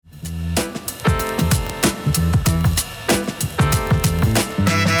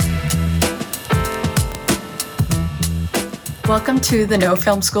Welcome to the No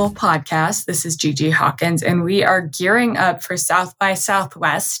Film School podcast. This is Gigi Hawkins, and we are gearing up for South by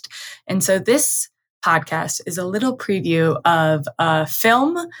Southwest. And so this podcast is a little preview of a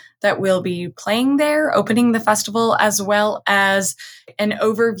film that will be playing there, opening the festival, as well as an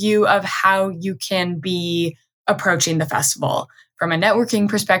overview of how you can be approaching the festival from a networking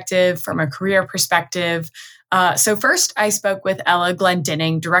perspective, from a career perspective. So first, I spoke with Ella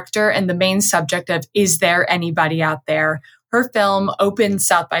Glendining, director and the main subject of Is There Anybody Out There? Her film opens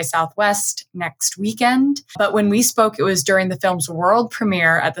South by Southwest next weekend. But when we spoke, it was during the film's world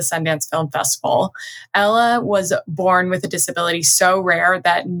premiere at the Sundance Film Festival. Ella was born with a disability so rare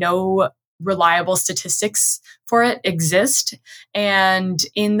that no reliable statistics for it exist. And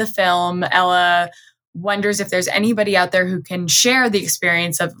in the film, Ella wonders if there's anybody out there who can share the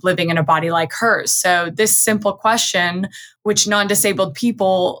experience of living in a body like hers. So this simple question, which non-disabled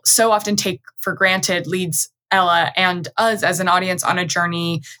people so often take for granted, leads Ella and us as an audience on a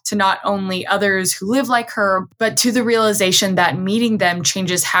journey to not only others who live like her, but to the realization that meeting them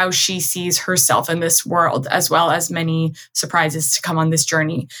changes how she sees herself in this world, as well as many surprises to come on this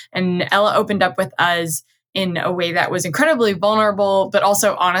journey. And Ella opened up with us in a way that was incredibly vulnerable, but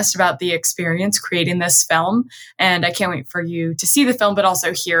also honest about the experience creating this film. And I can't wait for you to see the film, but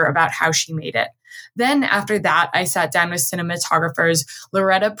also hear about how she made it. Then after that, I sat down with cinematographers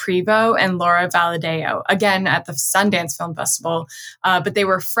Loretta Prevo and Laura Valadeo, again at the Sundance Film Festival, but they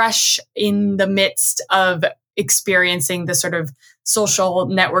were fresh in the midst of experiencing the sort of social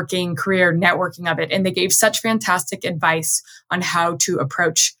networking, career networking of it. And they gave such fantastic advice on how to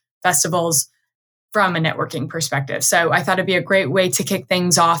approach festivals from a networking perspective. So I thought it'd be a great way to kick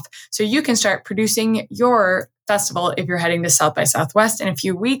things off so you can start producing your festival if you're heading to South by Southwest in a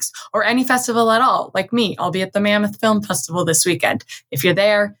few weeks, or any festival at all. Like me, I'll be at the Mammoth Film Festival this weekend. If you're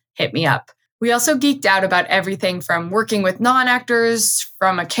there, hit me up. We also geeked out about everything from working with non-actors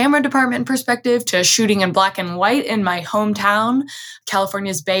from a camera department perspective to shooting in black and white in my hometown,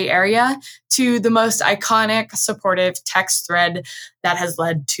 California's Bay Area, to the most iconic supportive text thread that has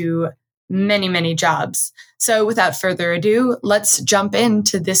led to many, many jobs. So without further ado, let's jump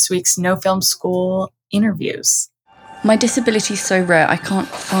into this week's No Film School interviews. My disability is so rare, I can't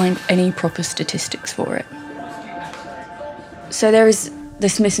find any proper statistics for it. So there is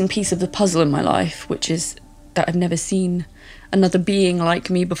this missing piece of the puzzle in my life, which is that I've never seen another being like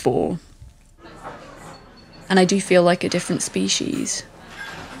me before. And I do feel like a different species.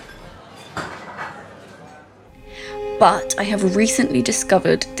 But I have recently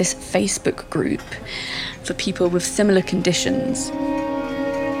discovered this Facebook group for people with similar conditions.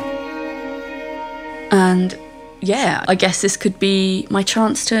 And yeah, I guess this could be my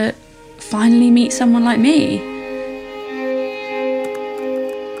chance to finally meet someone like me.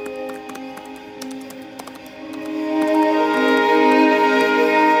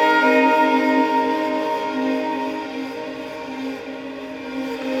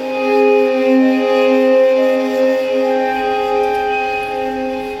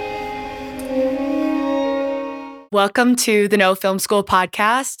 Welcome to the No Film School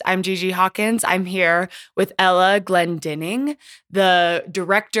podcast. I'm Gigi Hawkins. I'm here with Ella Glendining, the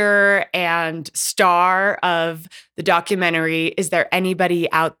director and star of the documentary Is There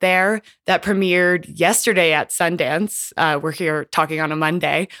Anybody Out There? That premiered yesterday at Sundance. We're here talking on a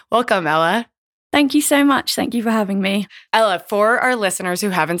Monday. Welcome, Ella. Thank you so much. Thank you for having me. Ella, for our listeners who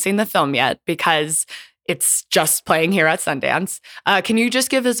haven't seen the film yet, because it's just playing here at Sundance, can you just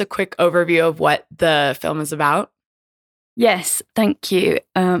give us a quick overview of what the film is about? Yes, thank you.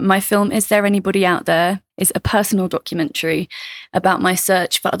 My film, Is There Anybody Out There? Is a personal documentary about my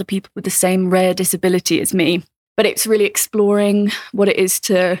search for other people with the same rare disability as me. But it's really exploring what it is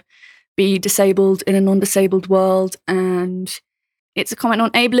to be disabled in a non-disabled world. And it's a comment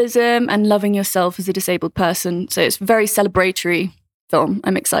on ableism and loving yourself as a disabled person. So it's a very celebratory film.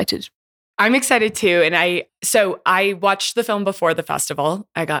 I'm excited. I'm excited too. And I watched the film before the festival.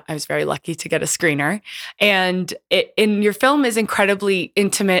 I was very lucky to get a screener. And your film is incredibly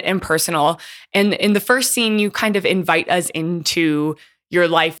intimate and personal. And in the first scene, you kind of invite us into your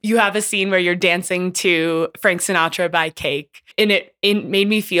life. You have a scene where you're dancing to Frank Sinatra by Cake. And it made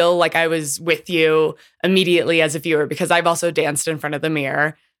me feel like I was with you immediately as a viewer, because I've also danced in front of the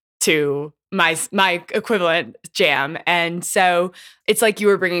mirror to my equivalent jam. And so it's like you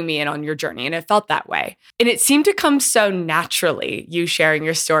were bringing me in on your journey, and it felt that way. And it seemed to come so naturally, you sharing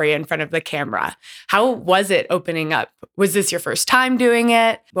your story in front of the camera. How was it opening up? Was this your first time doing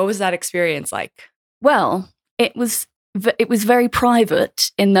it? What was that experience like? Well, it was very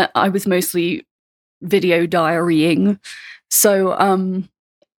private in that I was mostly video diarying. So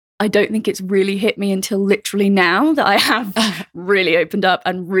I don't think it's really hit me until literally now that I have really opened up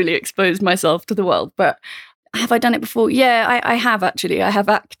and really exposed myself to the world. But have I done it before? Yeah, I have actually. I have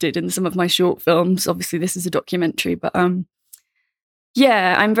acted in some of my short films. Obviously, this is a documentary, but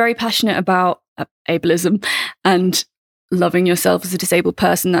yeah, I'm very passionate about ableism and loving yourself as a disabled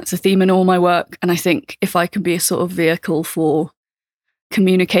person. That's a theme in all my work. And I think if I can be a sort of vehicle for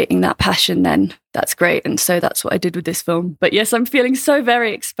communicating that passion, then that's great. And so that's what I did with this film. But yes, I'm feeling so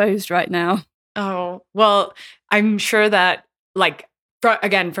very exposed right now. Oh, well, I'm sure that, like,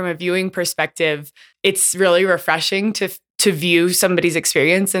 again, from a viewing perspective, it's really refreshing to view somebody's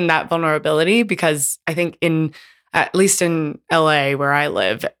experience in that vulnerability, because I think at least in LA where I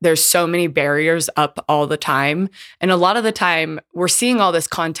live, there's so many barriers up all the time. And a lot of the time we're seeing all this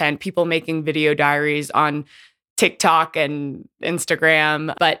content, people making video diaries on TikTok and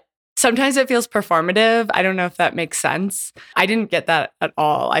Instagram, but sometimes it feels performative. I don't know if that makes sense. I didn't get that at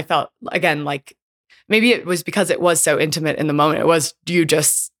all. I felt, again, like maybe it was because it was so intimate in the moment. It was you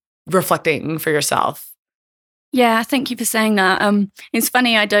just reflecting for yourself. Yeah, thank you for saying that. It's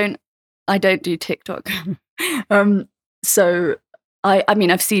funny, I don't do TikTok. So I mean,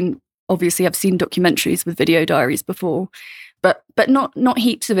 I've seen documentaries with video diaries before, but not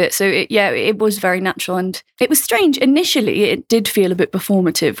heaps of it. So it was very natural, and it was strange. Initially, it did feel a bit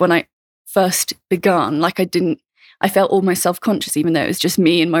performative when I first begun. Like I felt almost self-conscious, even though it was just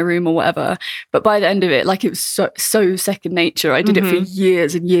me in my room or whatever. But by the end of it, like, it was so second nature. I did it for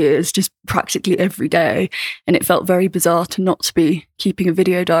years and years, just practically every day. And it felt very bizarre to not be keeping a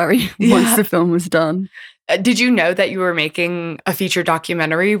video diary once the film was done. Did you know that you were making a feature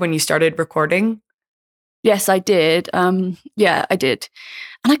documentary when you started recording? Yes, I did. Yeah, I did.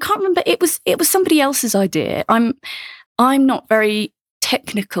 And I can't remember. It was somebody else's idea. I'm not very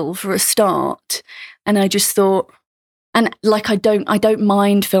technical for a start. And I just thought, and like, I don't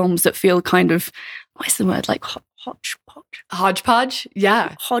mind films that feel kind of, what's the word, like hodgepodge?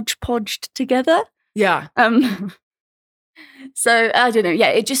 Yeah. Hodgepodged together. Yeah. So I don't know. Yeah,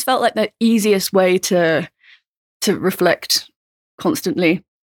 it just felt like the easiest way to reflect constantly.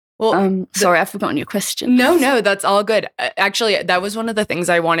 Well, sorry, I've forgotten your question. No, that's all good. Actually, that was one of the things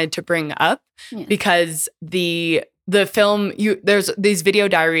I wanted to bring up, because the film, there's these video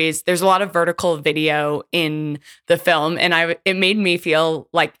diaries, there's a lot of vertical video in the film, and it made me feel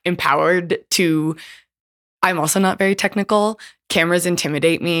like empowered to. I'm also not very technical. Cameras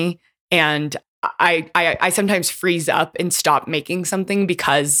intimidate me, and I sometimes freeze up and stop making something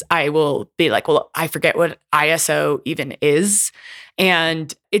because I will be like, well, I forget what ISO even is.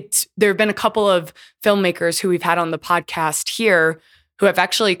 And there have been a couple of filmmakers who we've had on the podcast here who have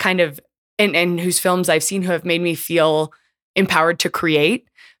actually kind of, and whose films I've seen, who have made me feel empowered to create,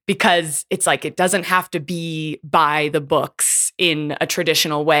 because it's like, it doesn't have to be by the books in a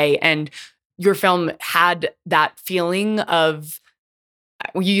traditional way. And your film had that feeling of,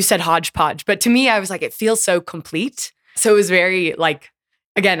 you said hodgepodge, but to me, I was like, it feels so complete. So it was very, like,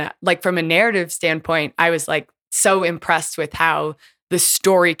 again, like from a narrative standpoint, I was like so impressed with how the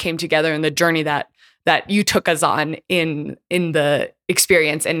story came together and the journey that you took us on in the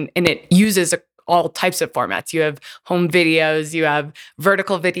experience. And it uses all types of formats. You have home videos, you have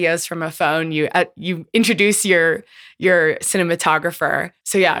vertical videos from a phone, you introduce your cinematographer.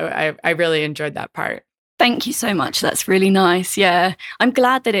 So yeah, I really enjoyed that part. Thank you so much. That's really nice. Yeah. I'm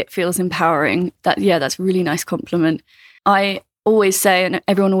glad that it feels empowering. That's a really nice compliment. I always say, and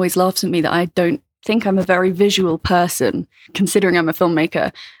everyone always laughs at me, that I don't think I'm a very visual person, considering I'm a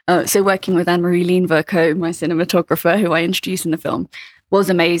filmmaker. So working with Anne-Marie Leanverco, my cinematographer, who I introduced in the film, was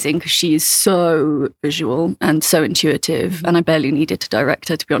amazing, because she is so visual and so intuitive, and I barely needed to direct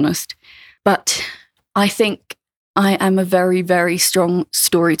her, to be honest. But I think I am a very, very strong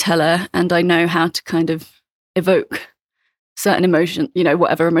storyteller, and I know how to kind of evoke certain emotion,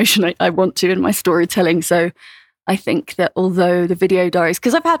 whatever emotion I want to in my storytelling. So I think that although the video diaries,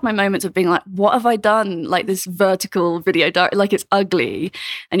 because I've had my moments of being like, what have I done? Like this vertical video diary, like it's ugly.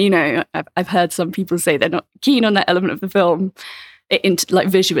 And, I've heard some people say they're not keen on that element of the film, like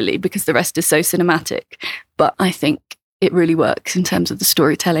visually, because the rest is so cinematic. But I think it really works in terms of the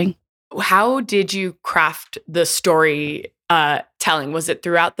storytelling. How did you craft the story telling? Was it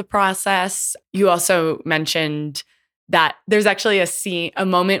throughout the process? You also mentioned that there's actually a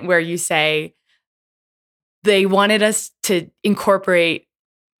moment where you say they wanted us to incorporate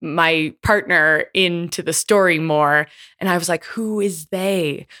my partner into the story more. And I was like, who is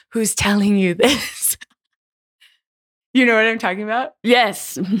they? Who's telling you this? You know what I'm talking about?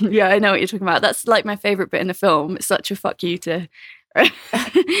 Yes. Yeah, I know what you're talking about. That's like my favorite bit in the film. It's such a fuck you to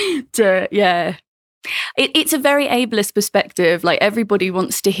yeah. It's a very ableist perspective. Like, everybody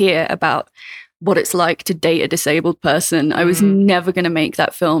wants to hear about what it's like to date a disabled person. I was never going to make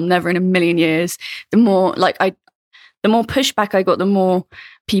that film, never in a million years. The more pushback I got, the more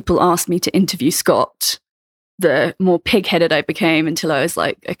people asked me to interview Scott, the more pig-headed I became, until I was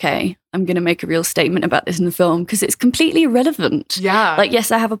like, okay, I'm going to make a real statement about this in the film, because it's completely irrelevant. Yeah. Like, yes,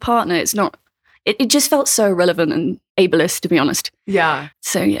 I have a partner. It's not, it just felt so relevant and ableist, to be honest. Yeah.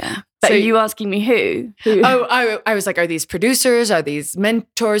 So, yeah. But are you asking me who? Oh, I was like, are these producers? Are these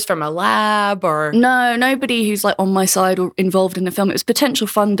mentors from a lab? Or No, nobody who's like on my side or involved in the film. It was potential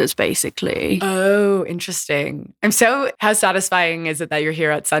funders, basically. Oh, interesting. How satisfying is it that you're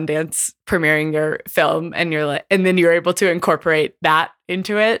here at Sundance premiering your film, and and then you're able to incorporate that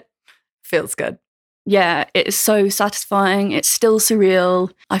into it? Feels good. Yeah, it is so satisfying. It's still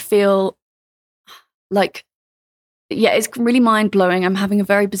surreal. I feel like, yeah, it's really mind-blowing. I'm having a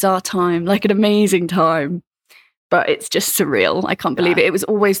very bizarre time, like an amazing time, but it's just surreal. I can't believe it. It was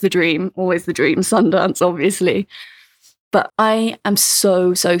always the dream, Sundance, obviously. But I am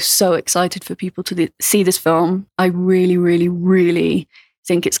so, so, so excited for people to see this film. I really, really, really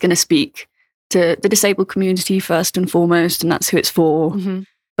think it's going to speak to the disabled community first and foremost, and that's who it's for. Mm-hmm.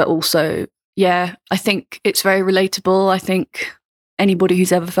 But also, yeah, I think it's very relatable. I think anybody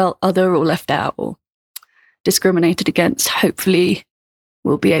who's ever felt other or left out or discriminated against, hopefully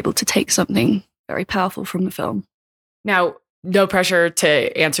will be able to take something very powerful from the film. Now, no pressure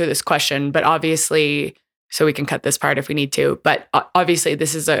to answer this question, but obviously, so we can cut this part if we need to, but obviously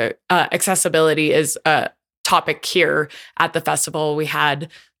this is accessibility is a topic here at the festival. We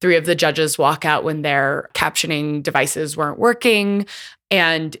had 3 of the judges walk out when their captioning devices weren't working.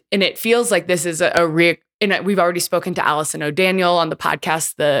 And it feels like this is and we've already spoken to Allison O'Daniel on the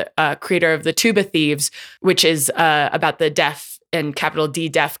podcast, the creator of The Tuba Thieves, which is about the deaf and capital D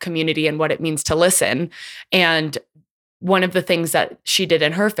deaf community and what it means to listen. And one of the things that she did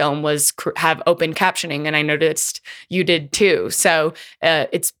in her film was have open captioning, and I noticed you did too. So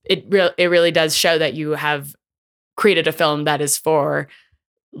it really does show that you have created a film that is for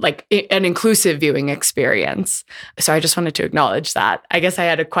like an inclusive viewing experience. So I just wanted to acknowledge that. I guess I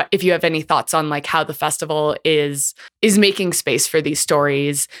had if you have any thoughts on like how the festival is making space for these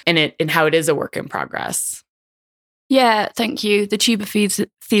stories and how it is a work in progress. Yeah, thank you. The Tuba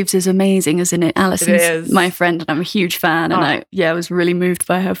Thieves is amazing, isn't it? Alison's my friend, and I'm a huge fan. And I was really moved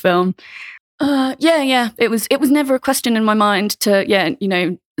by her film. Yeah. It was never a question in my mind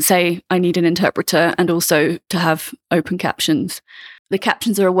to say I need an interpreter and also to have open captions. The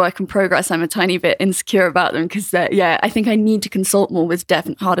captions are a work in progress. I'm a tiny bit insecure about them because I think I need to consult more with deaf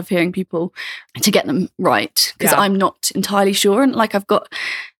and hard of hearing people to get them right, because I'm not entirely sure. And like, I've got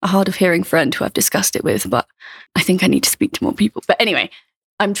a hard of hearing friend who I've discussed it with, but I think I need to speak to more people. But anyway,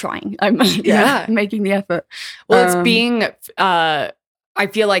 I'm trying. I'm making the effort. Well, it's being, I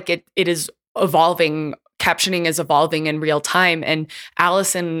feel like it is evolving. Captioning is evolving in real time. And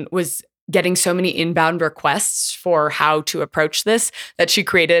Allison was getting so many inbound requests for how to approach this that she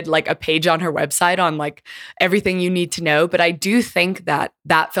created like a page on her website on like everything you need to know. But I do think that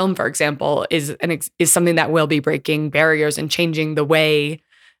film, for example, is something that will be breaking barriers and changing the way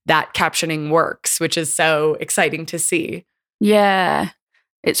that captioning works, which is so exciting to see. Yeah,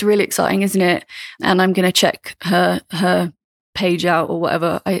 it's really exciting, isn't it? And I'm going to check her page out or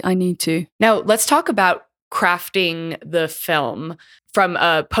whatever I need to. Now, let's talk about crafting the film from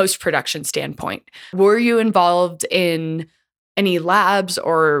a post-production standpoint. Were you involved in any labs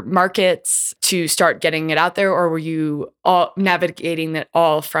or markets to start getting it out there, or were you all navigating it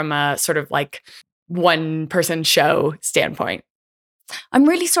all from a sort of like one-person show standpoint? I'm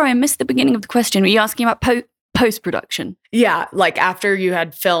really sorry, I missed the beginning of the question. Were you asking about post-production? Yeah, like after you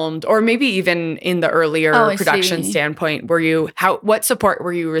had filmed, or maybe even in the earlier production standpoint, what support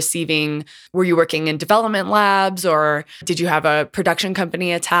were you receiving? Were you working in development labs, or did you have a production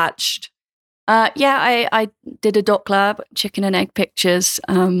company attached? I did a doc lab, Chicken and Egg Pictures.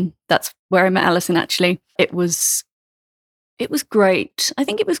 That's where I met Alison, actually. It was great. I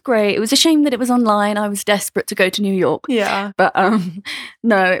think it was great. It was a shame that it was online. I was desperate to go to New York. Yeah. But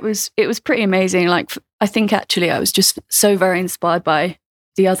no, it was pretty amazing. Like, I think actually I was just so very inspired by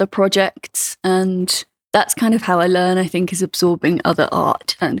the other projects, and that's kind of how I learn, I think, is absorbing other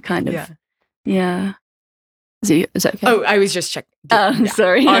art and kind of yeah. Is that okay? Oh, I was just checking.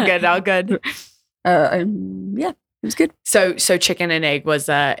 Sorry. All good. It was good. So Chicken and Egg was,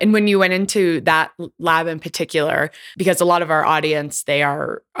 and when you went into that lab in particular, because a lot of our audience, they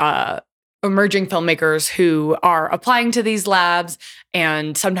are emerging filmmakers who are applying to these labs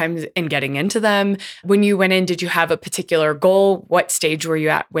and sometimes in getting into them. When you went in, did you have a particular goal? What stage were you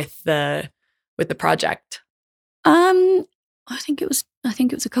at with the with the project? I think it was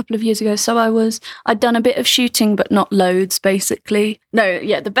a couple of years ago. So I'd done a bit of shooting, but not loads, basically. No,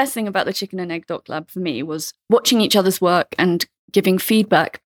 yeah, the best thing about the Chicken and Egg Doc Lab for me was watching each other's work and giving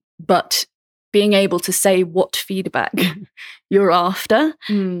feedback, but being able to say what feedback you're after,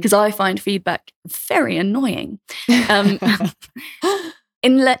 because I find feedback very annoying. Because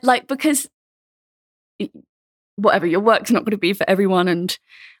whatever, your work's not going to be for everyone, and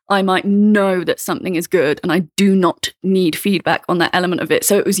I might know that something is good and I do not need feedback on that element of it.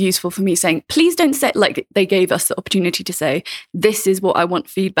 So it was useful for me saying, please don't say, like, they gave us the opportunity to say, this is what I want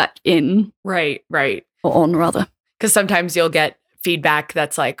feedback in. Right. Or on, rather. Because sometimes you'll get feedback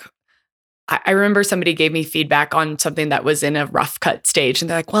that's like, I remember somebody gave me feedback on something that was in a rough cut stage. And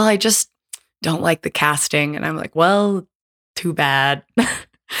they're like, well, I just don't like the casting. And I'm like, well, too bad.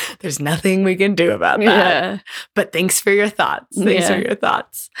 There's nothing we can do about that. Yeah. But thanks for your thoughts. Thanks for your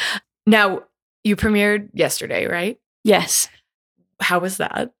thoughts. Now, you premiered yesterday, right? Yes. How was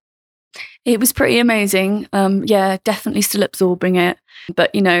that? It was pretty amazing. Definitely still absorbing it.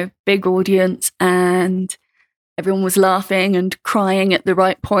 But, big audience, and everyone was laughing and crying at the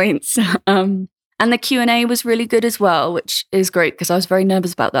right points. And the Q&A was really good as well, which is great because I was very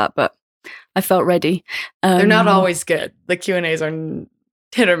nervous about that, but I felt ready. They're not always good. The Q&As are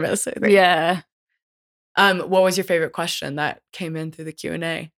hit or miss, I think. Yeah. What was your favorite question that came in through the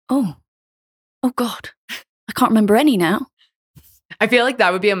Q&A? Oh God. I can't remember any now. I feel like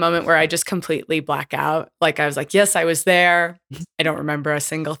that would be a moment where I just completely black out. Like I was like, yes, I was there. I don't remember a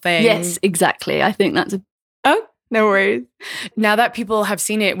single thing. Yes, exactly. I think that's Oh, no worries. Now that people have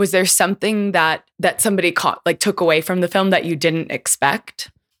seen it, was there something that somebody took away from the film that you didn't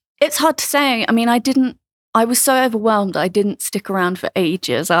expect? It's hard to say. I mean, I was so overwhelmed, I didn't stick around for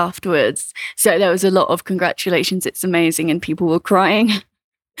ages afterwards. So there was a lot of congratulations, it's amazing, and people were crying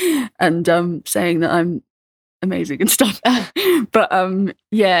and saying that I'm amazing and stuff. But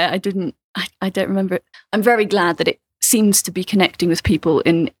I don't remember it. I'm very glad that it seems to be connecting with people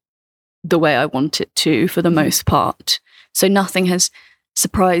in the way I want it to, for the most part. So nothing has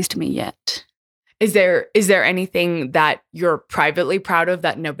surprised me yet. Is there anything that you're privately proud of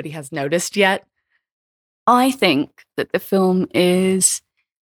that nobody has noticed yet? I think that the film is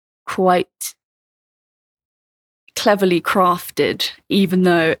quite cleverly crafted, even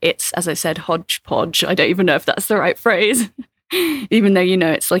though it's, as I said, hodgepodge. I don't even know if that's the right phrase. Even though,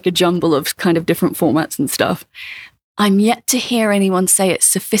 it's like a jumble of kind of different formats and stuff. I'm yet to hear anyone say it's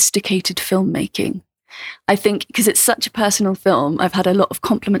sophisticated filmmaking. I think because it's such a personal film, I've had a lot of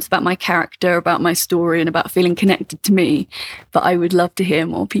compliments about my character, about my story, and about feeling connected to me. But I would love to hear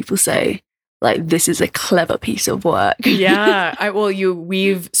more people say, like, this is a clever piece of work. Yeah. You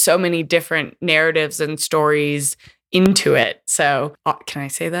weave so many different narratives and stories into it. So can I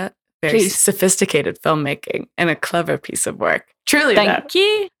say that? Very Please. Sophisticated filmmaking and a clever piece of work. Truly. Thank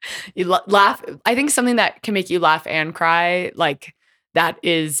you. You laugh. I think something that can make you laugh and cry, like that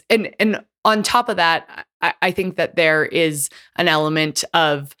is, and on top of that, I think that there is an element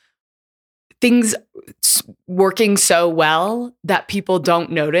of things working so well that people don't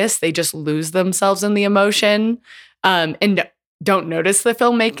notice. They just lose themselves in the emotion and don't notice the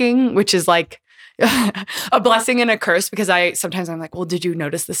filmmaking, which is like a blessing and a curse, because sometimes I'm like, well, did you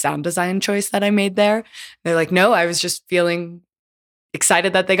notice the sound design choice that I made there? And they're like, no, I was just feeling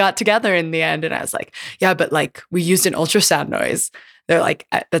excited that they got together in the end. And I was like, yeah, but like we used an ultrasound noise. They're like,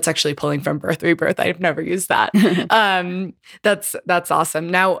 that's actually pulling from Birth Rebirth. I've never used that. That's awesome.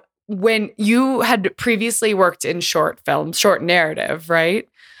 Now, when you had previously worked in short films, short narrative, right?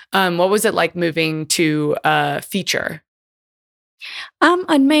 What was it like moving to feature?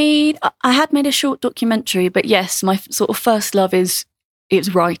 I had made a short documentary, but yes, my sort of first love is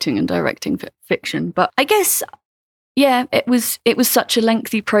writing and directing fiction. But I guess, yeah, it was such a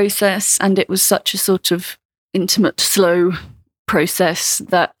lengthy process, and it was such a sort of intimate, slow process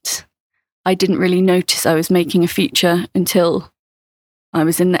that I didn't really notice I was making a feature until I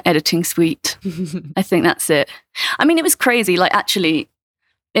was in the editing suite. I think that's it. I mean, it was crazy. Like, actually,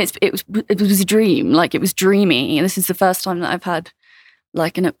 it was a dream. Like, it was dreamy. And this is the first time that I've had,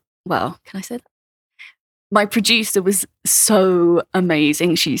 like, can I say that? My producer was so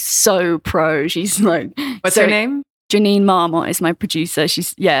amazing. She's so pro. She's like... What's her name? Janine Marmot is my producer.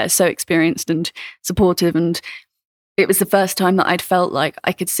 She's, so experienced and supportive. And it was the first time that I'd felt like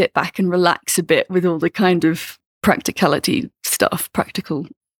I could sit back and relax a bit with all the kind of practicality stuff.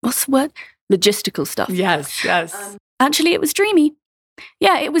 What's the word? Logistical stuff. Yes. Actually, it was dreamy.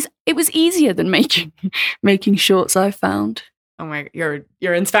 Yeah, it was easier than making shorts, I found. Oh my, you're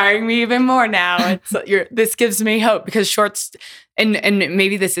inspiring me even more now. This gives me hope, because shorts, and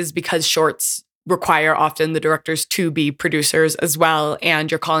maybe this is because shorts require often the directors to be producers as well,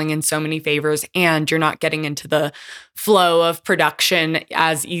 and you're calling in so many favors, and you're not getting into the flow of production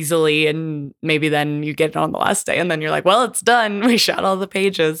as easily, and maybe then you get it on the last day and then you're like, well, it's done, we shot all the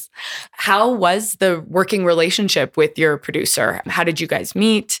pages. How was the working relationship with your producer? How did you guys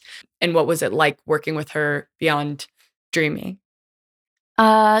meet, and what was it like working with her beyond dreaming?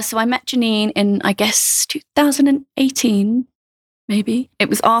 So I met Janine in, I guess, 2018. Maybe. It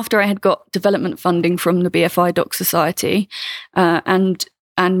was after I had got development funding from the BFI Doc Society, and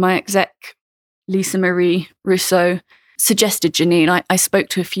my exec, Lisa Marie Rousseau, suggested Janine. I spoke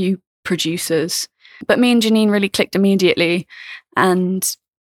to a few producers, but me and Janine really clicked immediately. And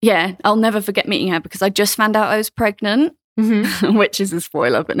yeah, I'll never forget meeting her because I just found out I was pregnant, which is a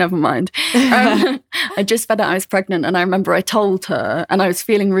spoiler, but never mind. I just found out I was pregnant, and I remember I told her, and I was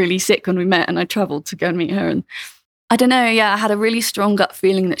feeling really sick when we met, and I travelled to go and meet her. And I don't know, I had a really strong gut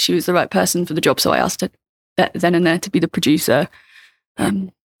feeling that she was the right person for the job, so I asked her then and there to be the producer.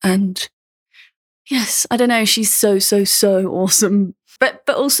 And yes, I don't know, she's so awesome. But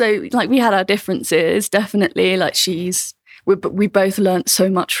also, like, we had our differences, definitely. Like, we both learnt so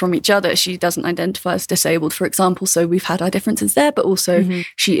much from each other. She doesn't identify as disabled, for example, so we've had our differences there, but also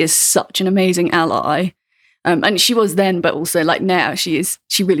she is such an amazing ally. And she was then, but also like now, she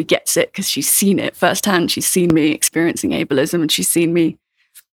really gets it because she's seen it firsthand. She's seen me experiencing ableism, and she's seen me,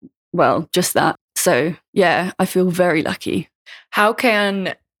 well, just that. So yeah, I feel very lucky. How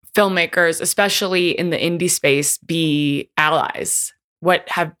can filmmakers, especially in the indie space, be allies? What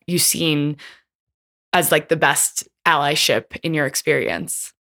have you seen as like the best allyship in your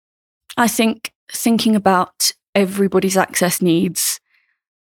experience? I think thinking about everybody's access needs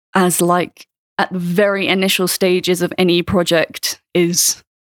as like at the very initial stages of any project is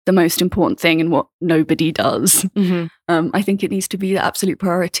the most important thing, and what nobody does. I think it needs to be the absolute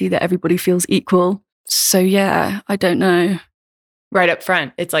priority that everybody feels equal. So yeah, I don't know. Right up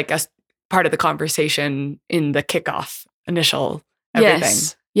front, it's like a part of the conversation in the kickoff, initial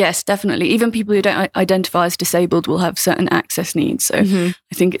everything. Yes, definitely. Even people who don't identify as disabled will have certain access needs. So I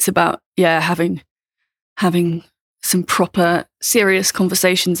think it's about, having some proper, serious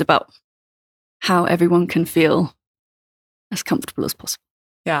conversations about how everyone can feel as comfortable as possible.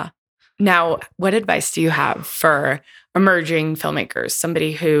 Yeah. Now, what advice do you have for emerging filmmakers?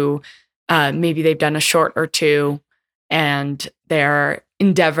 Somebody who maybe they've done a short or two and they're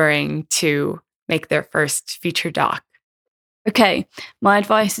endeavoring to make their first feature doc. Okay, my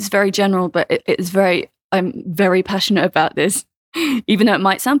advice is very general, but I'm very passionate about this. Even though it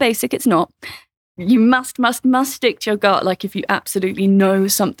might sound basic, it's not. You must stick to your gut. Like, if you absolutely know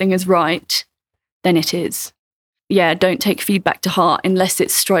something is right, then it is. Yeah, don't take feedback to heart unless it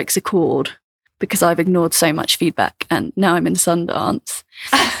strikes a chord, because I've ignored so much feedback and now I'm in Sundance.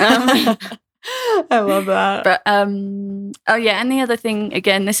 I love that. But, and the other thing,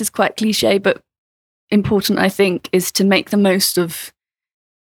 again, this is quite cliche, but important, I think, is to make the most of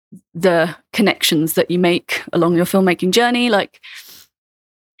the connections that you make along your filmmaking journey. Like,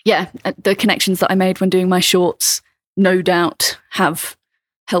 the connections that I made when doing my shorts, no doubt, have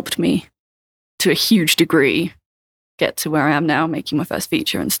helped me to a huge degree get to where I am now, making my first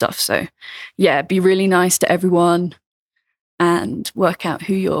feature and stuff. So yeah, be really nice to everyone and work out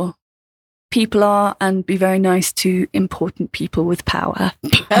who your people are, and be very nice to important people with power,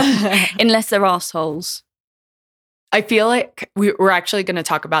 unless they're assholes. I feel like we're actually going to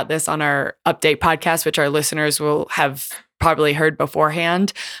talk about this on our update podcast, which our listeners will have probably heard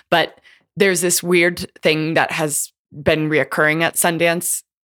beforehand. But there's this weird thing that has been reoccurring at Sundance,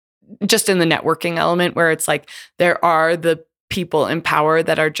 just in the networking element, where it's like there are the people in power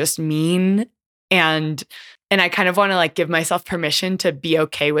that are just mean, and I kind of want to like give myself permission to be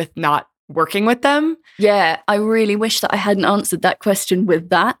okay with not working with them. Yeah, I really wish that I hadn't answered that question with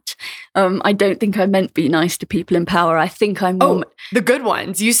that. I don't think I meant be nice to people in power. I think I'm more... the good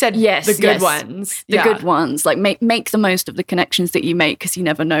ones. You said yes, the good ones. The good ones. Like make the most of the connections that you make, because you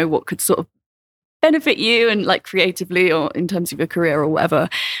never know what could sort of benefit you, and like creatively or in terms of your career or whatever.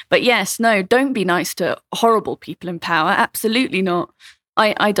 But yes, no, don't be nice to horrible people in power. Absolutely not.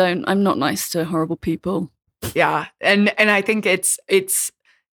 I'm not nice to horrible people. Yeah. And I think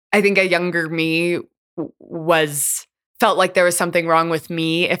I think a younger me felt like there was something wrong with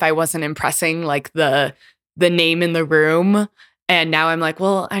me if I wasn't impressing like the name in the room. And now I'm like,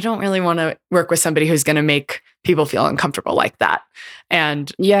 well, I don't really want to work with somebody who's going to make people feel uncomfortable like that. And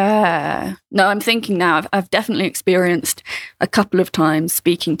yeah, no, I'm thinking now, I've definitely experienced a couple of times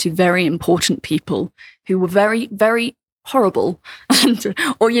speaking to very important people who were very, very horrible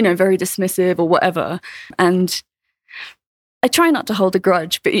or, very dismissive or whatever. And I try not to hold a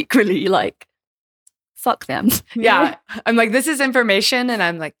grudge, but equally, like, fuck them. Yeah. I'm like, this is information. And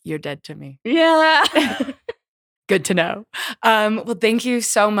I'm like, you're dead to me. Yeah. Good to know. Well, thank you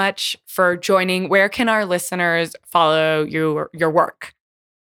so much for joining. Where can our listeners follow your work?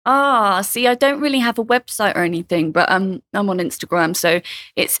 See, I don't really have a website or anything, but I'm on Instagram. So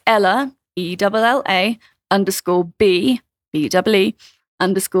it's Ella, ELLA, _B, BEE,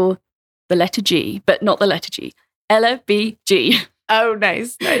 _ the letter G, but not the letter G. Ella B G. Oh,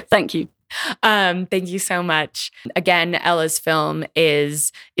 nice. Thank you. Thank you so much. Again, Ella's film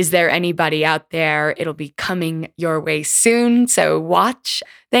is There Anybody Out There? It'll be coming your way soon, so watch.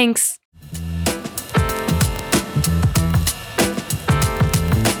 Thanks.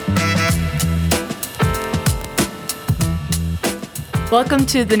 Welcome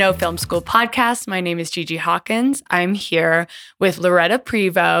to the No Film School podcast. My name is Gigi Hawkins. I'm here with Loretta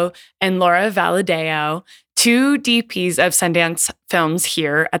Prevost and Laura Valadeo, two DPs of Sundance Films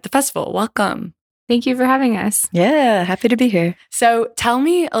here at the festival. Welcome. Thank you for having us. Yeah, happy to be here. So tell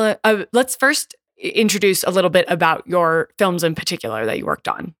me, let's first introduce a little bit about your films in particular that you worked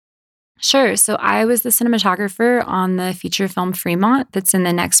on. Sure. So I was the cinematographer on the feature film Fremont that's in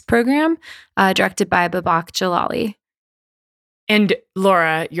the next program, directed by Babak Jalali. And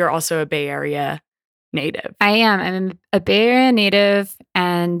Laura, you're also a Bay Area native. I am. I'm a Bay Area native,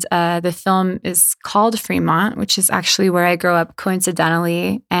 and the film is called Fremont, which is actually where I grew up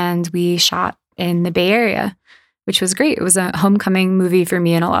coincidentally, and we shot in the Bay Area, which was great. It was a homecoming movie for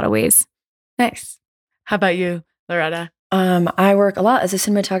me in a lot of ways. Nice. How about you, Loretta? I work a lot as a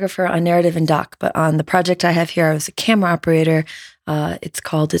cinematographer on narrative and doc, but on the project I have here, I was a camera operator. It's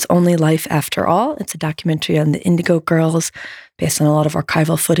called It's Only Life After All. It's a documentary on the Indigo Girls based on a lot of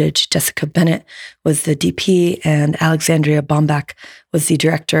archival footage. Jessica Bennett was the DP and Alexandria Bombach was the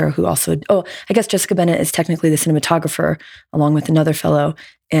director who also, I guess Jessica Bennett is technically the cinematographer along with another fellow.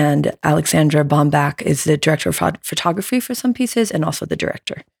 And Alexandra Bombach is the director of photography for some pieces and also the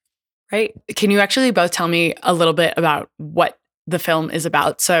director. Right. Can you actually both tell me a little bit about what the film is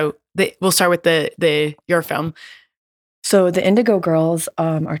about? So we'll start with your film. So the Indigo Girls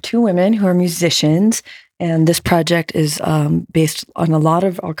are two women who are musicians, and this project is based on a lot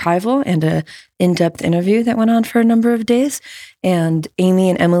of archival and an in-depth interview that went on for a number of days. And Amy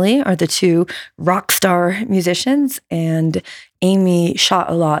and Emily are the two rock star musicians, and Amy shot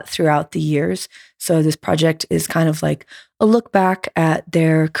a lot throughout the years. So this project is kind of like a look back at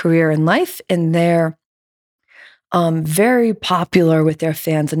their career and life, and they're very popular with their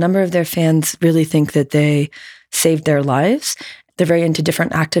fans. A number of their fans really think that they saved their lives. They're very into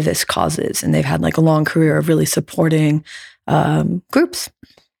different activist causes, and they've had like a long career of really supporting groups.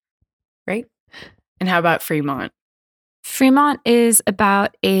 Right. And how about Fremont? Fremont is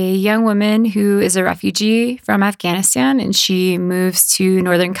about a young woman who is a refugee from Afghanistan, and she moves to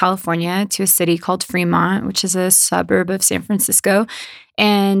Northern California to a city called Fremont, which is a suburb of San Francisco.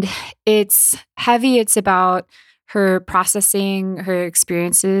 And it's heavy. It's about her processing her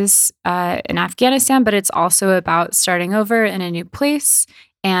experiences in Afghanistan, but it's also about starting over in a new place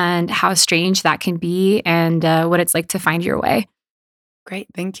and how strange that can be and what it's like to find your way. Great.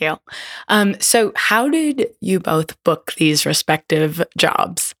 Thank you. So how did you both book these respective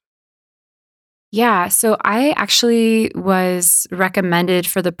jobs? Yeah, so I actually was recommended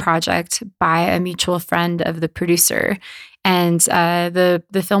for the project by a mutual friend of the producer. And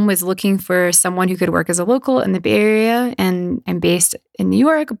the film was looking for someone who could work as a local in the Bay Area, and I'm based in New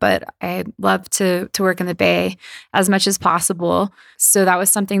York, but I love to work in the Bay as much as possible. So that was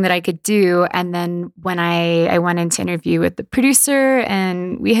something that I could do. And then when I went in to interview with the producer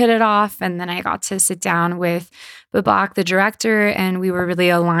and we hit it off, and then I got to sit down with Babak, the director, and we were really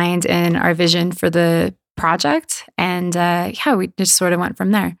aligned in our vision for the project. And we just sort of went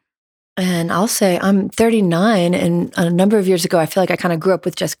from there. And I'll say I'm 39, and a number of years ago, I feel like I kind of grew up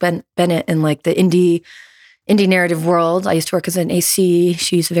with Jessica Bennett in like the indie narrative world. I used to work as an AC.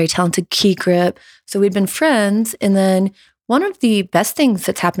 She's a very talented key grip. So we'd been friends. And then one of the best things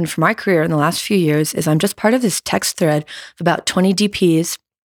that's happened for my career in the last few years is I'm just part of this text thread of about 20 DPs.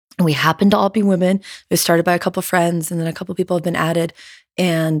 And we happen to all be women. It was started by a couple of friends, and then a couple of people have been added.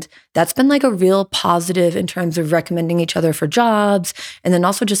 And that's been like a real positive in terms of recommending each other for jobs, and then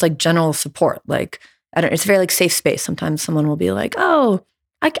also just like general support. Like, it's a very like safe space. Sometimes someone will be like, oh,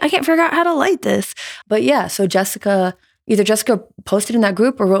 I can't figure out how to light this. But yeah, so Jessica posted in that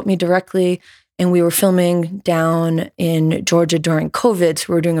group or wrote me directly, and we were filming down in Georgia during COVID. So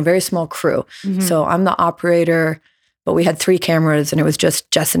we were doing a very small crew. Mm-hmm. So I'm the operator, but we had 3 cameras, and it was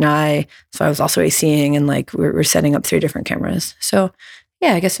just Jess and I. So I was also ACing, and like we're setting up 3 different cameras. So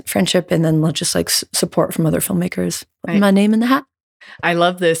yeah, I guess friendship, and then just like support from other filmmakers. Put my name in the hat. I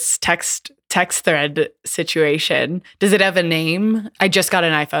love this text text thread situation. Does it have a name? I just got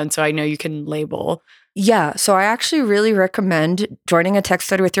an iPhone, so I know you can label. Yeah, so I actually really recommend joining a text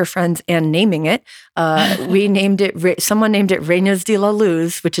thread with your friends and naming it. We named it, someone named it Reinas de la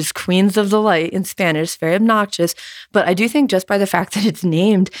Luz, which is Queens of the Light in Spanish, very obnoxious. But I do think just by the fact that it's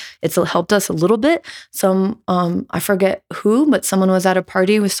named, it's helped us a little bit. I forget who, but someone was at a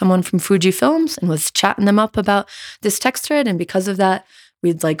party with someone from Fuji Films and was chatting them up about this text thread. And because of that,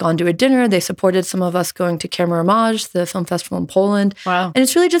 we'd gone to a dinner. They supported some of us going to Camera Image, the film festival in Poland. Wow. And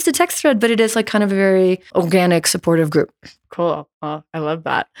it's really just a text thread, but it is kind of a very organic, supportive group. Cool. Well, I love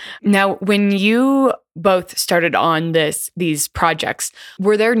that. Now, when you both started on these projects,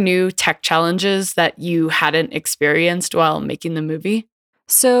 were there new tech challenges that you hadn't experienced while making the movie?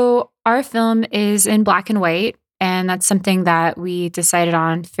 So our film is in black and white, and that's something that we decided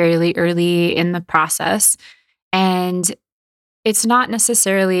on fairly early in the process. And it's not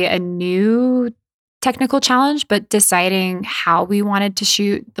necessarily a new technical challenge, but deciding how we wanted to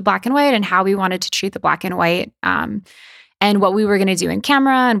shoot the black and white and how we wanted to treat the black and white. And what we were going to do in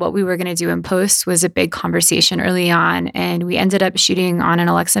camera and what we were going to do in post was a big conversation early on. And we ended up shooting on an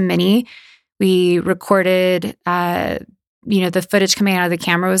Alexa Mini. We recorded, the footage coming out of the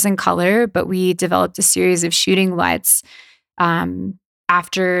camera was in color, but we developed a series of shooting LUTs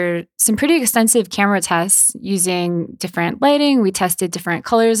after some pretty extensive camera tests using different lighting. We tested different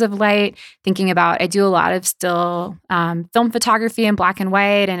colors of light, thinking about, I do a lot of still film photography in black and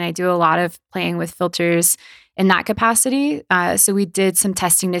white, and I do a lot of playing with filters in that capacity. So we did some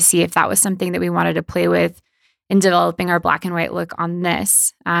testing to see if that was something that we wanted to play with in developing our black and white look on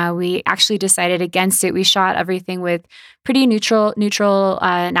this. We actually decided against it. We shot everything with pretty neutral,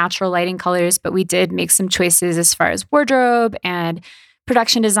 natural lighting colors, but we did make some choices as far as wardrobe and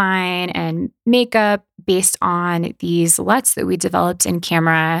production design and makeup based on these LUTs that we developed in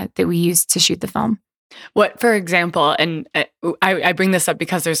camera that we used to shoot the film. What, for example, and I bring this up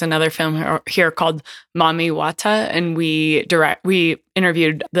because there's another film here called Mami Wata, and we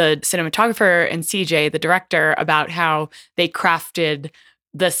interviewed the cinematographer and CJ, the director, about how they crafted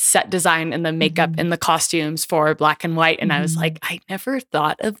the set design and the makeup and the costumes for black and white. And I was like, I never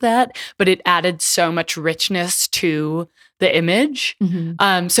thought of that, but it added so much richness to the image.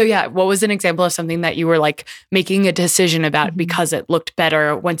 So yeah, what was an example of something that you were making a decision about because it looked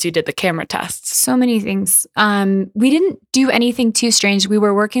better once you did the camera tests? So many things. We didn't do anything too strange. We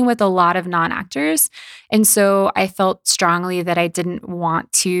were working with a lot of non-actors. And so I felt strongly that I didn't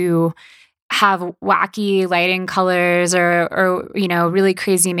want to have wacky lighting colors or really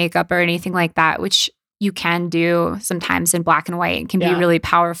crazy makeup or anything like that, which you can do sometimes in black and white and can be really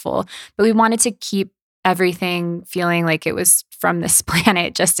powerful. But we wanted to keep everything feeling like it was from this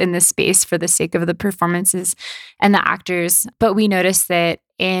planet, just in this space for the sake of the performances and the actors. But we noticed that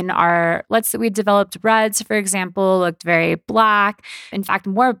in our LUTs that we developed, reds, for example, looked very black. In fact,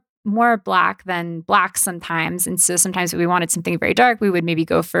 more black than black sometimes. And so sometimes if we wanted something very dark, we would maybe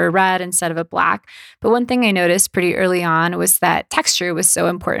go for a red instead of a black. But one thing I noticed pretty early on was that texture was so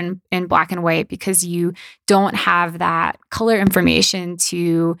important in black and white because you don't have that color information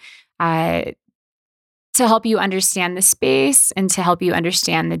to help you understand the space and to help you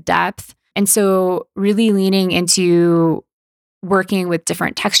understand the depth. And so really leaning into working with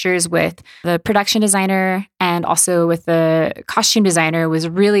different textures with the production designer and also with the costume designer was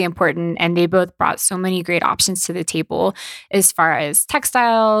really important. And they both brought so many great options to the table as far as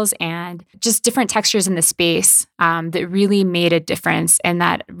textiles and just different textures in the space that really made a difference and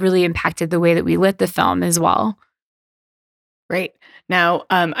that really impacted the way that we lit the film as well. Great. Now,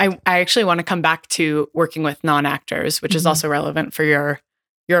 I actually want to come back to working with non-actors, which is also relevant for your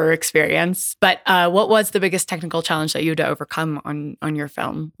experience. But what was the biggest technical challenge that you had to overcome on your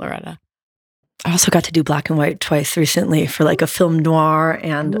film, Loretta? I also got to do black and white twice recently for a film noir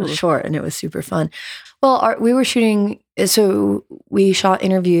and a short, and it was super fun. Well, we were shooting, so we shot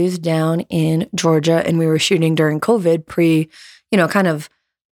interviews down in Georgia, and we were shooting during COVID, kind of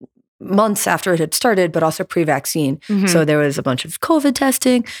months after it had started, but also pre-vaccine. So there was a bunch of COVID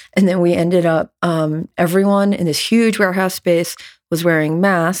testing. And then we ended up, everyone in this huge warehouse space was wearing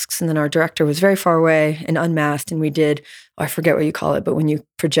masks. And then our director was very far away and unmasked. And we did, I forget what you call it, but when you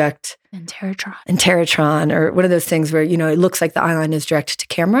project Interatron or one of those things where, it looks like the eyeline is directed to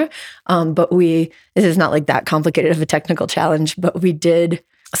camera. But this is not that complicated of a technical challenge, but we did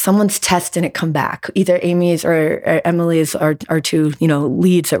someone's test didn't come back. Either Amy's or Emily's, our two,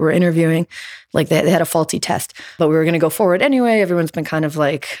 leads that we're interviewing, they had a faulty test. But we were going to go forward anyway. Everyone's been kind of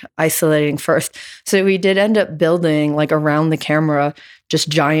isolating first. So we did end up building around the camera, just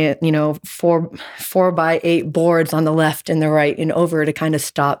giant, 4x8 boards on the left and the right and over to kind of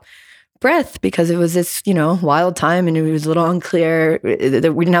stop breath because it was this, wild time and it was a little unclear. We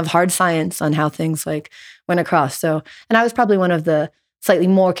didn't have hard science on how things like went across. So, and I was probably one of the slightly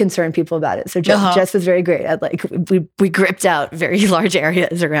more concerned people about it. So Jess was very great at like, we gripped out very large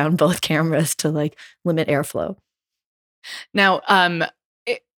areas around both cameras to like limit airflow. Now,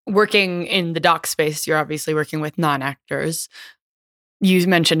 working in the doc space, you're obviously working with non-actors. You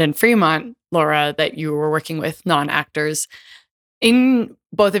mentioned in Fremont, Laura, that you were working with non-actors. In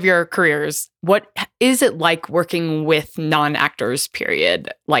both of your careers, what is it like working with non-actors,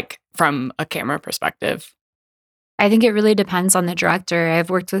 period, like from a camera perspective? I think it really depends on the director.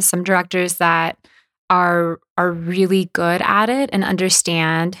 I've worked with some directors that are really good at it and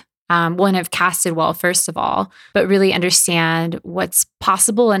understand, and have casted well, first of all, but really understand what's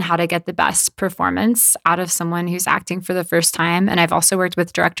possible and how to get the best performance out of someone who's acting for the first time. And I've also worked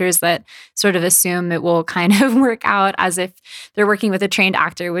with directors that sort of assume it will kind of work out as if they're working with a trained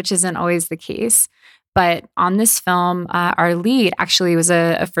actor, which isn't always the case. But on this film, our lead actually was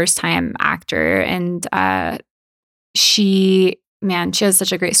a first-time actor, and she has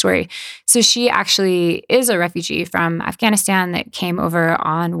such a great story. So she actually is a refugee from Afghanistan that came over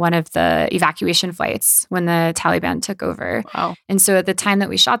on one of the evacuation flights when the Taliban took over. Wow. And so at the time that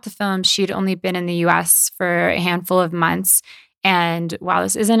we shot the film, she'd only been in the US for a handful of months. And while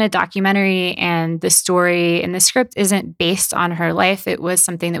this isn't a documentary and the story and the script isn't based on her life, it was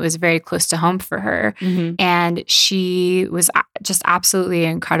something that was very close to home for her. Mm-hmm. And she was just absolutely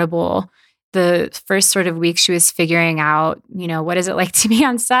incredible. The first sort of week she was figuring out, what is it like to be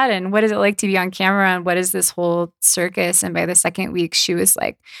on set and what is it like to be on camera and what is this whole circus? And by the second week, she was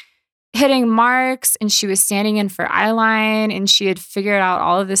like hitting marks and she was standing in for eyeline and she had figured out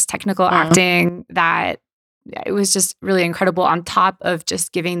all of this technical acting that it was just really incredible on top of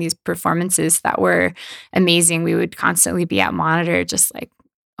just giving these performances that were amazing. We would constantly be at monitor just like,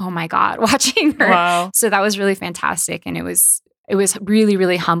 oh my God, watching her. Wow. So that was really fantastic. And it was really,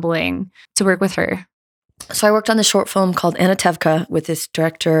 really humbling to work with her. So I worked on the short film called Anatevka with this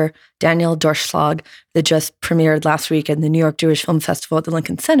director, Daniel Dorschlag, that just premiered last week at the New York Jewish Film Festival at the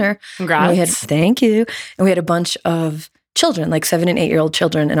Lincoln Center. Congrats. Thank you. And we had a bunch of children, like 7 and 8-year-old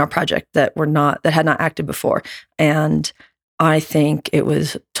children in our project that had not acted before. And I think it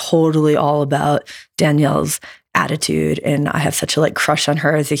was totally all about Danielle's attitude, and I have such a like crush on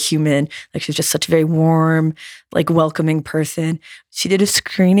her as a human. Like she's just such a very warm, like welcoming person. She did a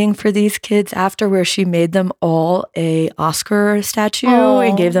screening for these kids after where she made them all a Oscar statue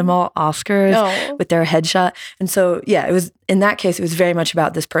and gave them all Oscars with their headshot. And so yeah, it was in that case, it was very much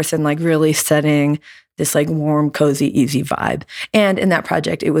about this person like really setting this like warm, cozy, easy vibe. And in that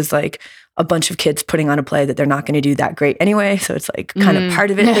project, it was like a bunch of kids putting on a play that they're not going to do that great anyway. So it's like kind of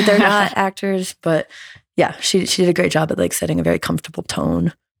part of it that they're not actors, but yeah, she did a great job at like setting a very comfortable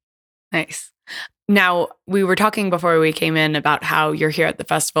tone. Nice. Now, we were talking before we came in about how you're here at the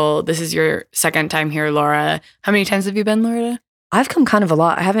festival. This is your second time here, Laura. How many times have you been, Laura? I've come kind of a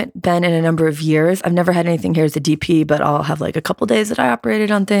lot. I haven't been in a number of years. I've never had anything here as a DP, but I'll have like a couple days that I operated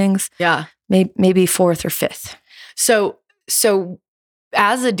on things. Yeah. Maybe fourth or fifth. So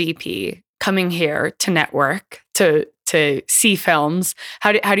as a DP coming here to network, to see films,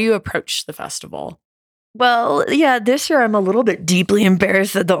 how do you approach the festival? Well, yeah, this year I'm a little bit deeply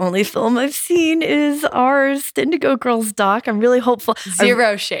embarrassed that the only film I've seen is ours, the Indigo Girls doc. I'm really hopeful.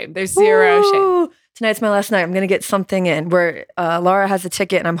 Zero shame. There's zero shame. Tonight's my last night. I'm going to get something in where Laura has a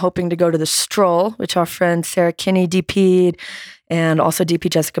ticket and I'm hoping to go to the Stroll, which our friend Sarah Kinney DP'd and also DP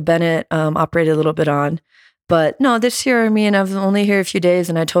Jessica Bennett operated a little bit on. But no, this year, I mean, I was only here a few days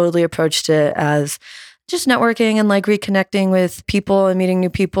and I totally approached it as just networking and like reconnecting with people and meeting new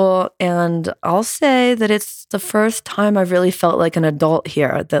people. And I'll say that it's the first time I've really felt like an adult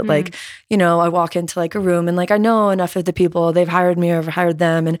here that like, I walk into like a room and like I know enough of the people, they've hired me or I've hired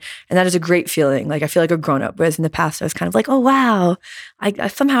them. And that is a great feeling. Like I feel like a grown up. Whereas in the past I was kind of like, oh, wow, I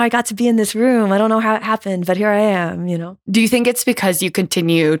somehow got to be in this room. I don't know how it happened, but here I am, Do you think it's because you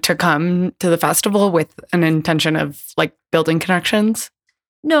continue to come to the festival with an intention of like building connections?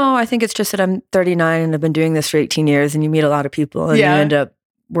 No, I think it's just that I'm 39 and I've been doing this for 18 years and you meet a lot of people and you end up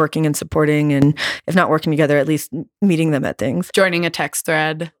working and supporting and if not working together, at least meeting them at things. Joining a text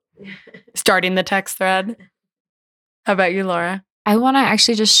thread, starting the text thread. How about you, Laura? I want to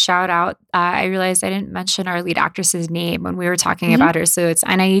actually just shout out. I realized I didn't mention our lead actress's name when we were talking about her. So it's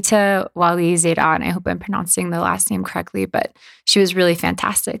Anaita Wali Zeda, and I hope I'm pronouncing the last name correctly, but she was really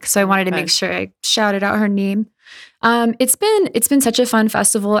fantastic. So I wanted to make sure I shouted out her name. It's been such a fun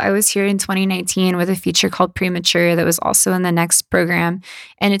festival. I was here in 2019 with a feature called Premature that was also in the next program.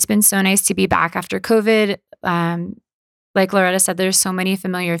 And it's been so nice to be back after COVID. like Loretta said, there's so many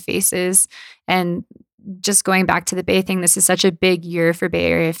familiar faces. And just going back to the Bay thing, this is such a big year for Bay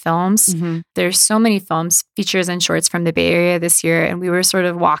Area films. Mm-hmm. There's so many films, features, and shorts from the Bay Area this year. And we were sort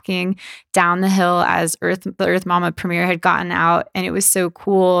of walking down the hill as the Earth Mama premiere had gotten out. And it was so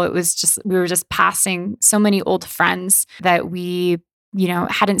cool. It was just, we were just passing so many old friends that we,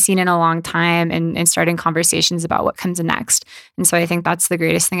 hadn't seen in a long time and starting conversations about what comes next. And so I think that's the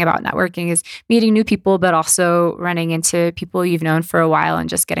greatest thing about networking is meeting new people, but also running into people you've known for a while and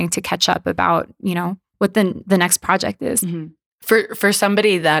just getting to catch up about, what the next project is. Mm-hmm. For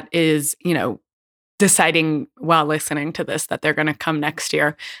somebody that is, deciding while listening to this that they're going to come next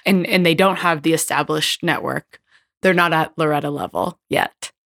year and they don't have the established network, they're not at Loretta level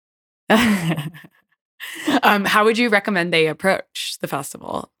yet. How would you recommend they approach the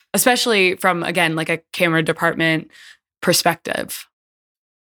festival, especially from, again, like a camera department perspective?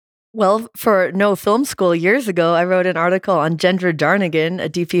 Well, for No Film School years ago, I wrote an article on Gendra Darnigan, a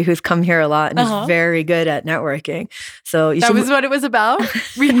DP who's come here a lot and is very good at networking. So that was what it was about?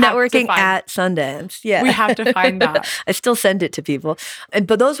 Networking at Sundance. Yeah. We have to find that. I still send it to people.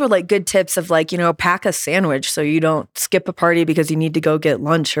 But those were like good tips of like, pack a sandwich so you don't skip a party because you need to go get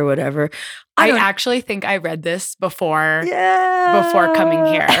lunch or whatever. I actually think I read this before coming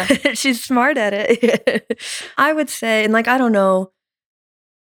here. She's smart at it. I would say, and like, I don't know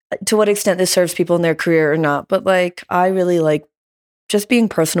to what extent this serves people in their career or not, but like, I really like just being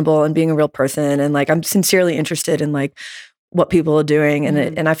personable and being a real person. And like, I'm sincerely interested in like what people are doing. And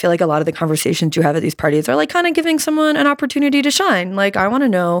and I feel like a lot of the conversations you have at these parties are like kind of giving someone an opportunity to shine. Like, I want to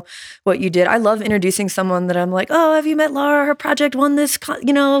know what you did. I love introducing someone that I'm like, oh, have you met Laura? Her project won this,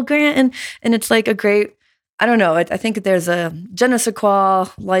 grant. And it's like a great, I don't know. I think there's a je ne sais quoi,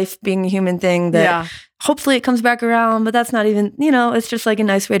 life being a human thing that hopefully it comes back around, but that's not even, it's just like a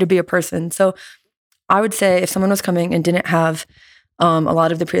nice way to be a person. So I would say if someone was coming and didn't have a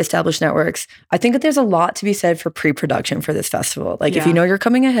lot of the pre-established networks, I think that there's a lot to be said for pre-production for this festival. Like if you know you're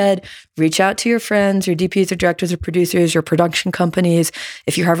coming ahead, reach out to your friends, your DPs or directors or producers, your production companies,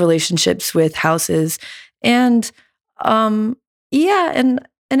 if you have relationships with houses. And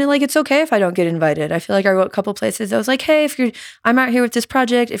and like, it's okay if I don't get invited. I feel like I wrote a couple places. I was like, hey, I'm out here with this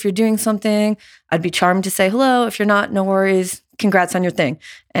project. If you're doing something, I'd be charmed to say hello. If you're not, no worries. Congrats on your thing.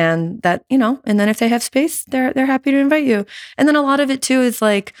 And that, and then if they have space, they're happy to invite you. And then a lot of it too is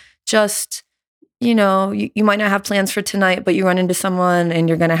like, just, you might not have plans for tonight, but you run into someone and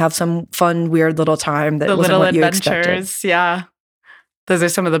you're going to have some fun, weird little time that wasn't what you expected. Adventures. Yeah. Those are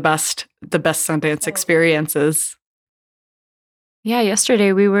some of the best Sundance experiences. Yeah,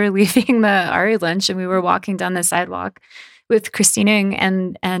 yesterday we were leaving the Ari lunch and we were walking down the sidewalk with Christine,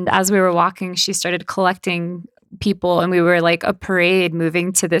 and as we were walking, she started collecting people, and we were like a parade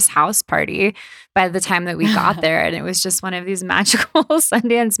moving to this house party by the time that we got there. And it was just one of these magical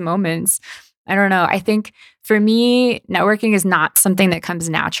Sundance moments. I don't know. I think for me, networking is not something that comes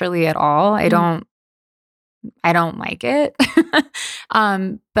naturally at all. I don't like it.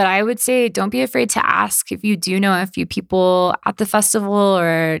 But I would say don't be afraid to ask. If you do know a few people at the festival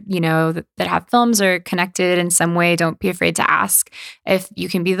or, that have films or connected in some way, don't be afraid to ask if you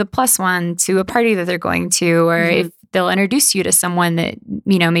can be the plus one to a party that they're going to, or if they'll introduce you to someone that,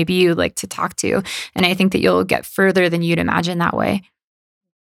 maybe you like to talk to. And I think that you'll get further than you'd imagine that way.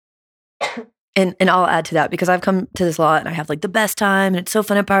 And I'll add to that because I've come to this a lot and I have like the best time and it's so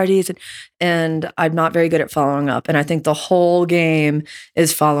fun at parties and I'm not very good at following up. And I think the whole game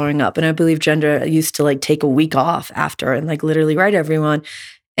is following up. And I believe Gendra used to like take a week off after and like literally write everyone.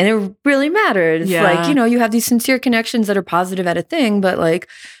 And it really mattered. It's like, you have these sincere connections that are positive at a thing, but like,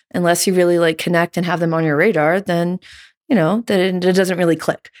 unless you really like connect and have them on your radar, then, that it doesn't really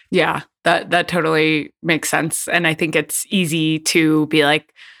click. Yeah, that totally makes sense. And I think it's easy to be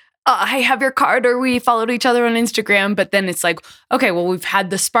like, I have your card, or we followed each other on Instagram. But then it's like, okay, well, we've had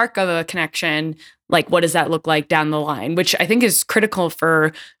the spark of a connection. Like, what does that look like down the line? Which I think is critical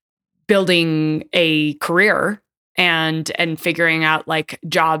for building a career and figuring out like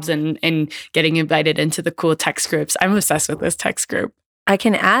jobs and getting invited into the cool text groups. I'm obsessed with this text group. I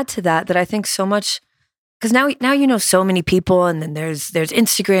can add to that I think so much, because now so many people, and then there's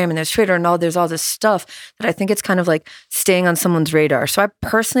Instagram and there's Twitter and there's all this stuff that I think it's kind of like staying on someone's radar. So I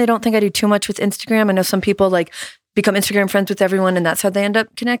personally don't think I do too much with Instagram. I know some people like become Instagram friends with everyone and that's how they end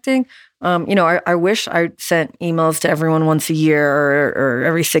up connecting. I wish I sent emails to everyone once a year or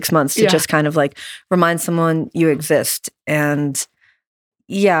every 6 months to just kind of like remind someone you exist. And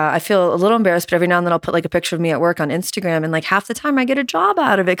yeah, I feel a little embarrassed, but every now and then I'll put like a picture of me at work on Instagram, and like half the time I get a job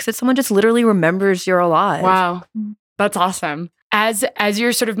out of it because someone just literally remembers you're alive. Wow. That's awesome. As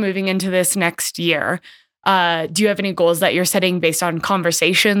you're sort of moving into this next year, do you have any goals that you're setting based on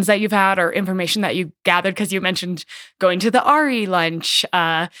conversations that you've had or information that you gathered? Because you mentioned going to the RE lunch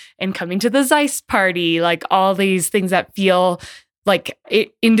and coming to the Zeiss party, like all these things that feel like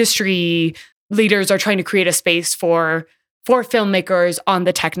industry leaders are trying to create a space for filmmakers on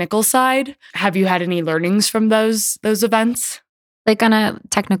the technical side. Have you had any learnings from those events? Like on a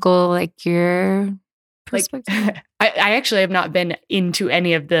technical, like your perspective? Like, I actually have not been into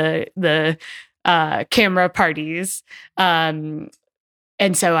any of the camera parties. And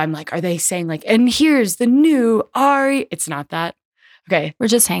so I'm like, are they saying like, and here's the new Ari? It's not that. Okay. We're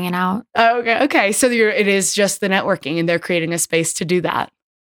just hanging out. Oh, okay. So it is just the networking and they're creating a space to do that.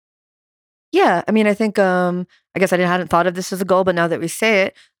 Yeah. I mean, I think, I guess I hadn't thought of this as a goal, but now that we say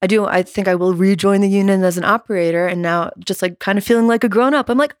it, I think I will rejoin the union as an operator. And now just like kind of feeling like a grown up,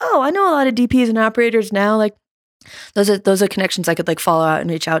 I'm like, oh, I know a lot of DPs and operators now. Like those are connections I could like follow out and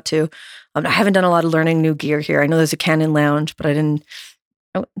reach out to. I haven't done a lot of learning new gear here. I know there's a Canon lounge, but I didn't.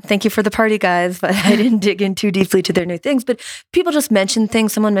 Oh, thank you for the party, guys, but I didn't dig in too deeply to their new things. But people just mention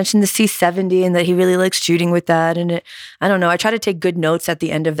things. Someone mentioned the C70 and that he really likes shooting with that. And I don't know. I try to take good notes at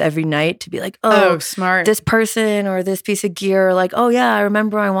the end of every night to be like, oh, smart. This person or this piece of gear, like, oh yeah, I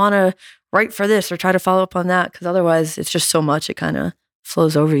remember I want to write for this or try to follow up on that. Because otherwise it's just so much. It kind of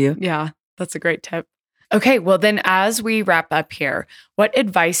flows over you. Yeah, that's a great tip. Okay, well then as we wrap up here, what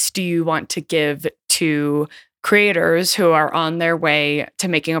advice do you want to give to creators who are on their way to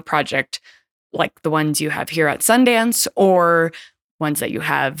making a project like the ones you have here at Sundance or ones that you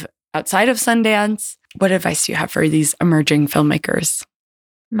have outside of Sundance? What advice do you have for these emerging filmmakers?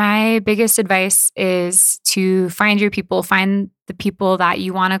 My biggest advice is to find your people, find the people that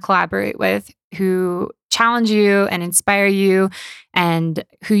you want to collaborate with, who challenge you and inspire you and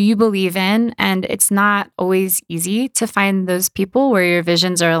who you believe in. And it's not always easy to find those people where your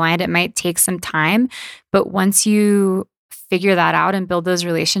visions are aligned. It might take some time, but once you figure that out and build those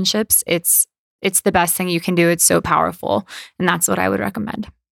relationships, it's the best thing you can do. It's so powerful. And that's what I would recommend.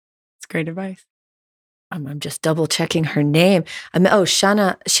 It's great advice. I'm just double checking her name.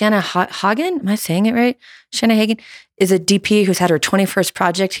 Shanna Hagen. Am I saying it right? Shanna Hagen is a DP who's had her 21st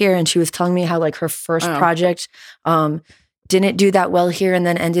project here, and she was telling me how like her first project didn't do that well here, and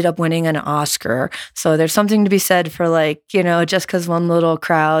then ended up winning an Oscar. So there's something to be said for like, you know, just because one little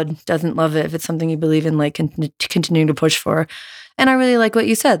crowd doesn't love it, if it's something you believe in, like continuing to push for. And I really like what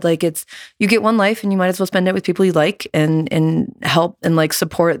you said. Like you get one life, and you might as well spend it with people you like, and help and like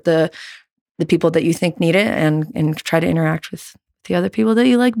support the people that you think need it, and try to interact with the other people that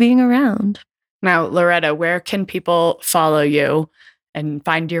you like being around. Now, Loretta, where can people follow you and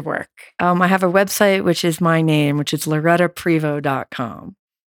find your work? I have a website, which is my name, which is lorettaprevo.com.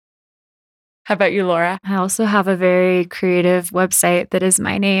 How about you, Laura? I also have a very creative website that is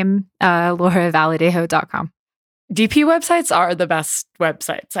my name, lauravaladejo.com. DP websites are the best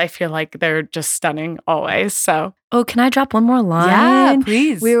websites. I feel like they're just stunning always. So, can I drop one more line? Yeah,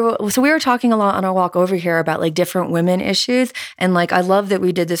 please. We were talking a lot on our walk over here about like different women issues. And like, I love that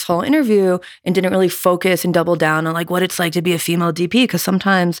we did this whole interview and didn't really focus and double down on like what it's like to be a female DP. Because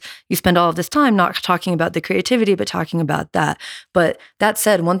sometimes you spend all of this time not talking about the creativity, but talking about that. But that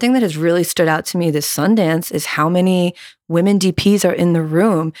said, one thing that has really stood out to me this Sundance is how many women DPs are in the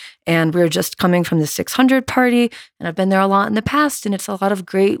room. And we're just coming from the 600 party, and I've been there a lot in the past, and it's a lot of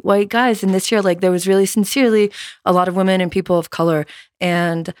great white guys. And this year, like, there was really sincerely a lot of women and people of color.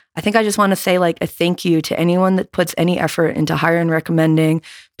 And I think I just want to say like a thank you to anyone that puts any effort into hiring and recommending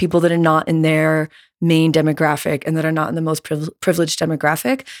people that are not in their main demographic and that are not in the most privileged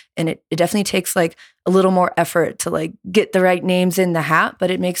demographic. And it definitely takes like a little more effort to like get the right names in the hat,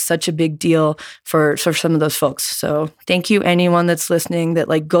 but it makes such a big deal for some of those folks. So thank you, anyone that's listening that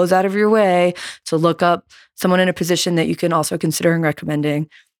like goes out of your way to look up someone in a position that you can also consider recommending.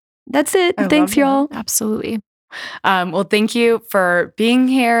 That's it. Thanks, y'all. Absolutely. Well, thank you for being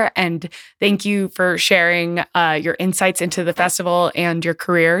here, and thank you for sharing your insights into the festival and your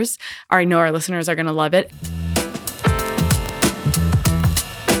careers. I know our listeners are going to love it.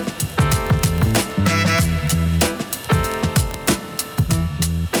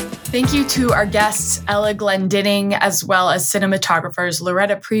 Thank you to our guests, Ella Glendining, as well as cinematographers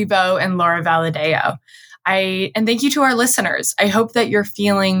Loretta Prevo and Laura Valadeo. And thank you to our listeners. I hope that you're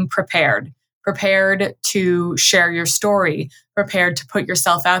feeling prepared to share your story, prepared to put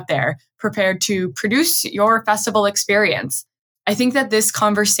yourself out there, prepared to produce your festival experience. I think that this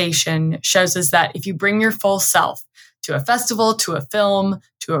conversation shows us that if you bring your full self to a festival, to a film,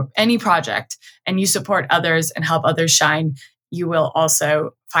 to any project, and you support others and help others shine, you will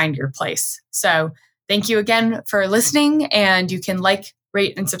also find your place. So thank you again for listening, and you can like,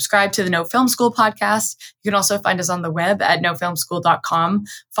 rate and subscribe to the No Film School podcast. You can also find us on the web at nofilmschool.com.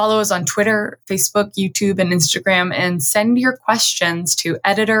 Follow us on Twitter, Facebook, YouTube, and Instagram, and send your questions to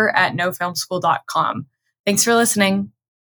editor@nofilmschool.com. Thanks for listening.